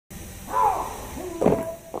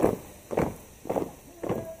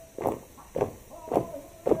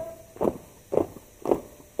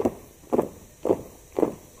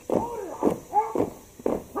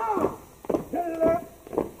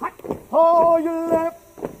hoyole,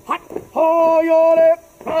 hot hoyole,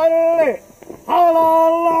 halle,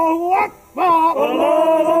 Allahu Akbar,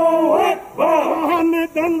 Allahu Akbar,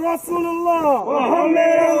 Muhammadan Rasulullah,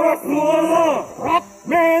 Muhammadan Rasulullah,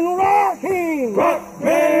 Rahman Rahim,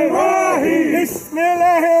 Rahman Rahim,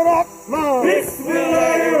 Bismillahir Rahman,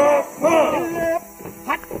 Bismillahir Rahman,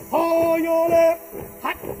 hot hoyole,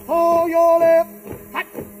 hot hoyole, hot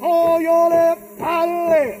hoyole,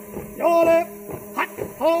 halle, yole, hot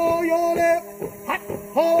hoyole, hot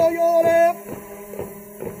hoyole.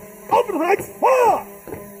 Open ranks, fire!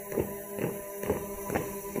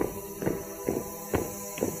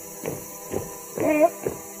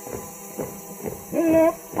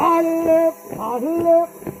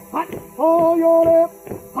 Hot hoyole,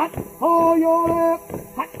 hot hoyole,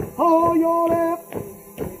 hot hoyole,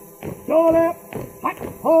 yole, hot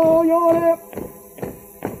hoyole,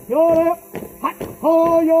 yole, hot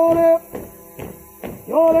hoyole,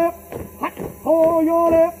 yole, hot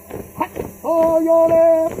hoyole, hot hoyole.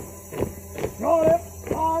 Yole,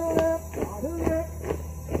 halle, halle,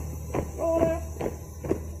 yole,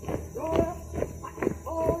 yole, oh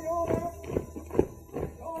yole, yole, oh yole, yole, oh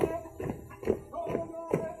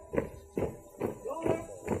yole,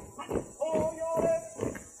 yole,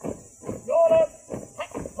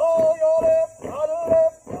 oh yole, halle, halle.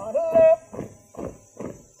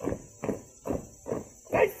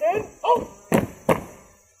 Jason, oh.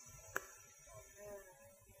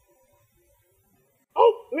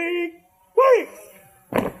 League. Wait!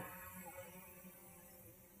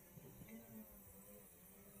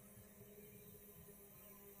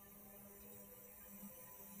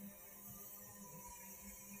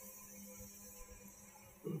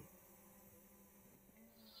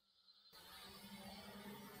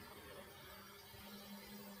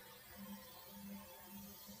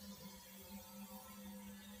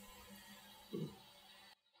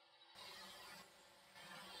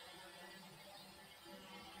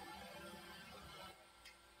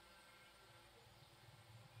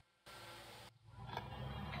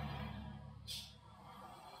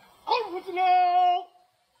 Original!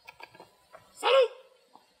 Salute!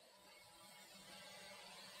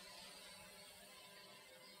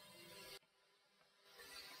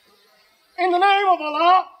 In the name of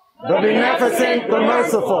Allah, the Beneficent, the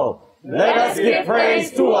Merciful, let us give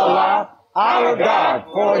praise to Allah, our God,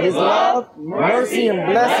 for His love, mercy, and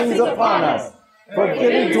blessings upon us, for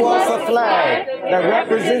giving to us a flag that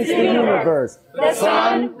represents the universe, the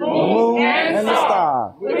sun, the moon, and the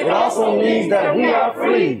star. It also means that we are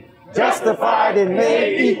free, justified, and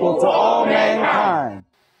made equal to all mankind.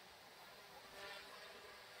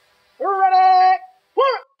 ready,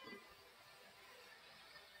 work!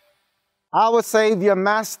 Our Savior,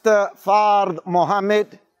 Master Fard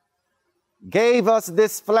Muhammad, gave us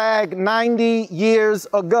this flag 90 years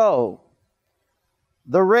ago.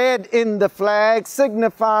 The red in the flag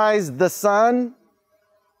signifies the sun,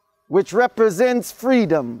 which represents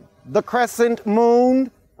freedom, the crescent moon,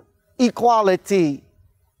 equality,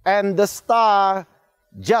 and the star,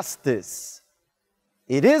 justice.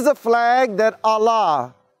 It is a flag that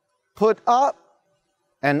Allah put up,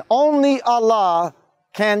 and only Allah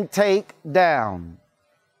can take down.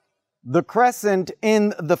 The crescent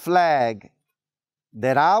in the flag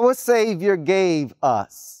that our Savior gave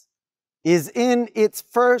us is in its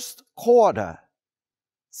first quarter,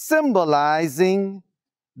 symbolizing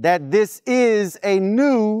that this is a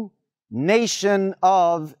new nation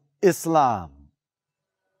of Islam.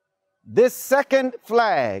 This second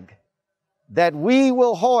flag that we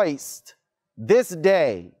will hoist this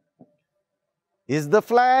day is the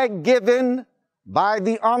flag given by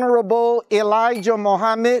the Honorable Elijah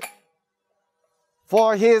Muhammad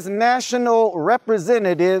for his national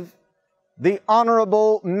representative, the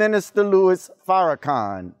Honorable Minister Louis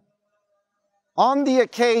Farrakhan. On the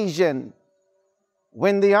occasion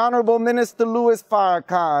when the Honorable Minister Louis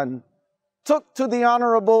Farrakhan took to the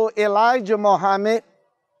Honorable Elijah Muhammad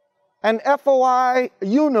an FOI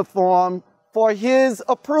uniform for his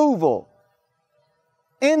approval.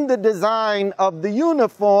 In the design of the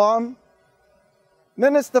uniform,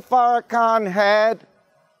 Minister Farrakhan had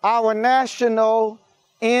our national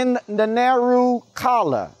in the Nehru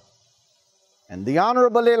collar. And the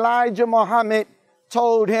Honorable Elijah Muhammad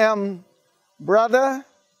told him, brother,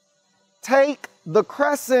 take the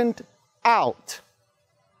crescent out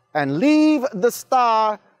and leave the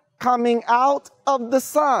star coming out of the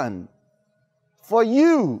sun, for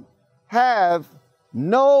you have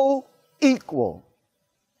no equal.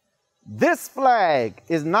 This flag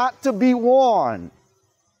is not to be worn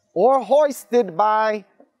or hoisted by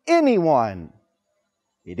anyone.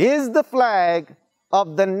 It is the flag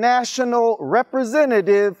of the national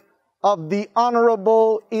representative of the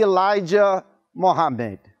Honorable Elijah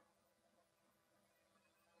Muhammad.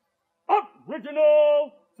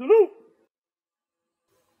 Original salute.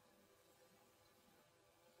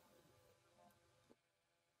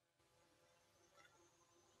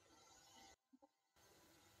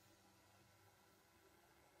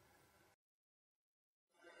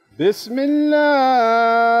 بسم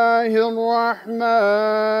الله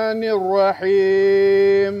الرحمن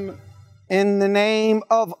الرحيم. In the name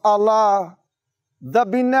of Allah, the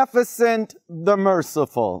Beneficent, the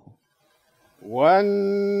Merciful.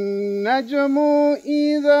 والنجم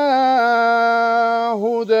إذا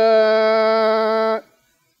هدى.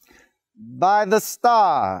 By the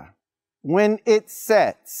star, when it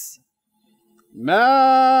sets.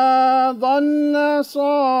 ما ضل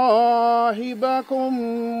صاحبكم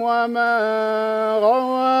وما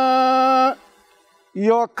غوى.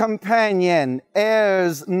 Your companion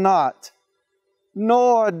errs not,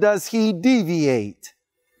 nor does he deviate.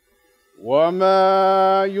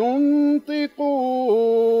 وما ينطق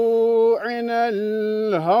عن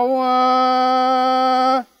الهوى.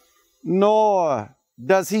 Nor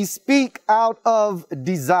does he speak out of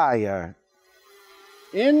desire.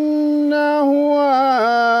 إن هو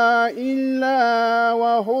إلا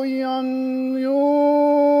وحي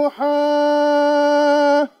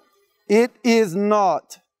يوحى. It is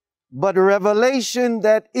naught but revelation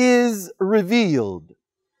that is revealed.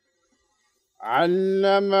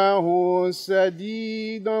 علمه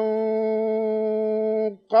شديد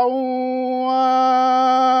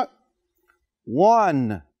قوى.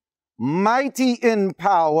 One mighty in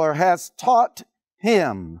power has taught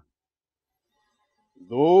him.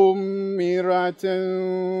 ذو مرة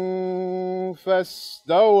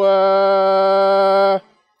فاستوى.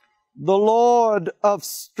 The Lord of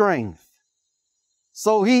strength.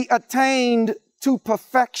 So he attained to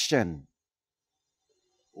perfection.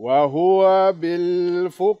 وهو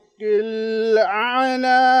بالفق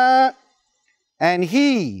الأعلى. And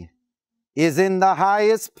he is in the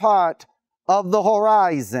highest part of the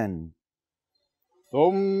horizon.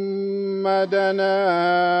 ثم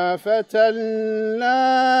دنا فتلاه.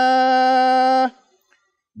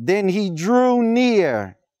 Then he drew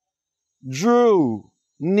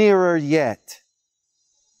nearer yet.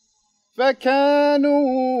 فكانوا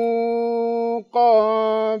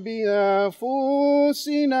قاب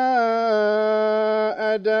أنفسنا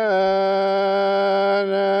أدانا.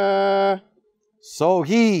 So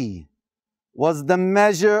he was the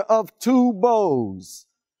measure of two bows,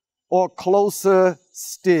 or closer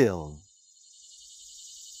still.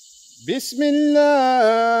 بسم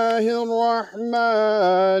الله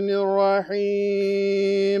الرحمن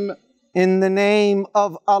الرحيم. In the name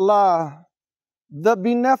of Allah, the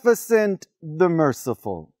Beneficent, the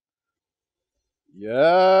Merciful.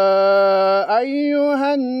 يا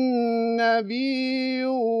أيها النبي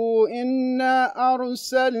إنا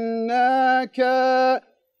أرسلناك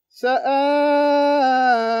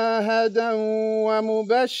شاهدا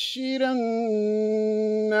ومبشرا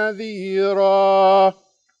نذيرا.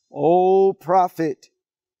 O Prophet,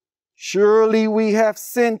 surely we have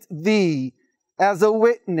sent thee as a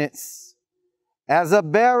witness, as a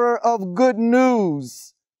bearer of good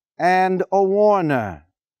news and a warner.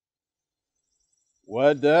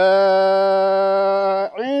 وداع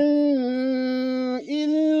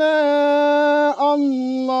إلا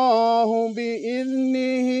الله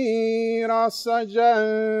بإذنه رسجا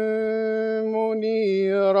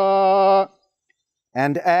منيرا.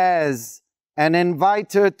 And as an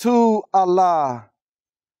inviter to Allah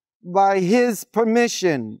by His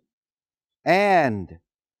permission, and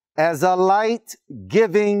as a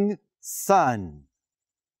light-giving sun.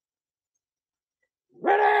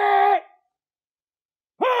 Ready!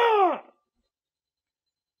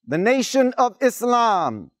 The nation of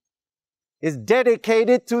Islam is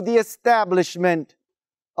dedicated to the establishment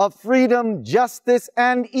of freedom, justice,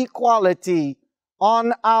 and equality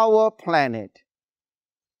on our planet,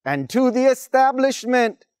 and to the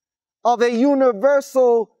establishment of a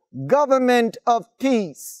universal government of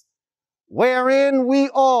peace, wherein we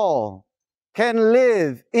all can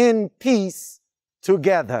live in peace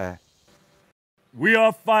together. We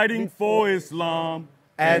are fighting for Islam,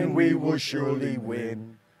 And we will surely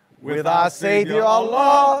win. With our Savior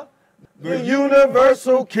Allah, the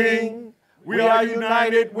universal King, we are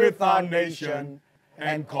united with our nation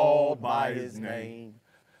and called by His name.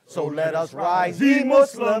 So let us rise, ye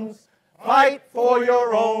Muslims, fight for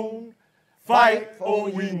your own. Fight for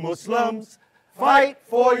ye Muslims, fight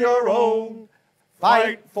for your own.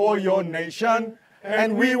 Fight for your nation,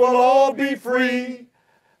 and we will all be free.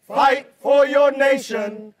 Fight for your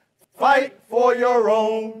nation, fight for your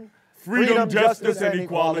own. freedom, justice, and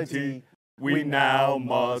equality we now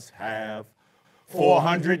must have.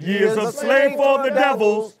 400 years a slave for the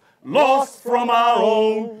devils, lost from our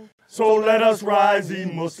own. So let us rise, ye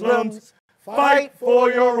Muslims, fight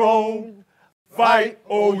for your own. Fight,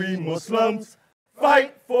 O ye Muslims,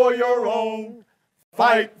 fight for your own.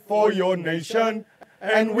 Fight for your nation,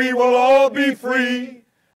 and we will all be free.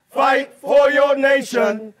 Fight for your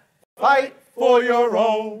nation, fight for your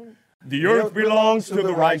own. The earth belongs to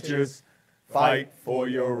the righteous, fight for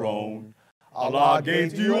your own. Allah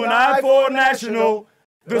gave to you an eye for a national,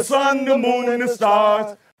 the sun, the moon, and the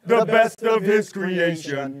stars, the best of his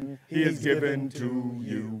creation he has given to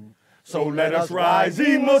you. So let us rise,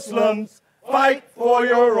 ye Muslims, fight for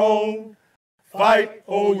your own. Fight,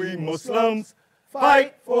 O ye Muslims,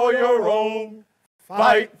 fight for your own.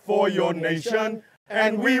 Fight for your nation,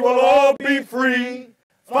 and we will all be free.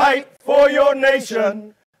 Fight for your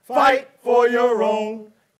nation, fight for your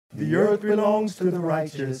own. The earth belongs to the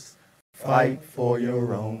righteous, fight for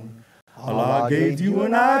your own. Allah gave you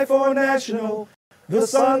an eye for a national, the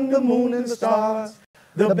sun, the moon, and the stars,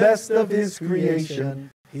 the best of his creation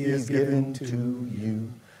he has given to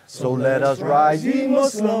you. So let us rise, ye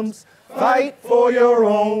Muslims, fight for your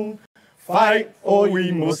own. Fight, O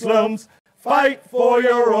ye Muslims, fight for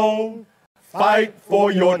your own. Fight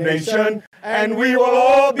for your nation, and we will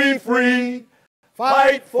all be free.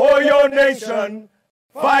 Fight for your nation,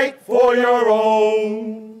 fight for your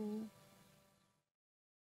own.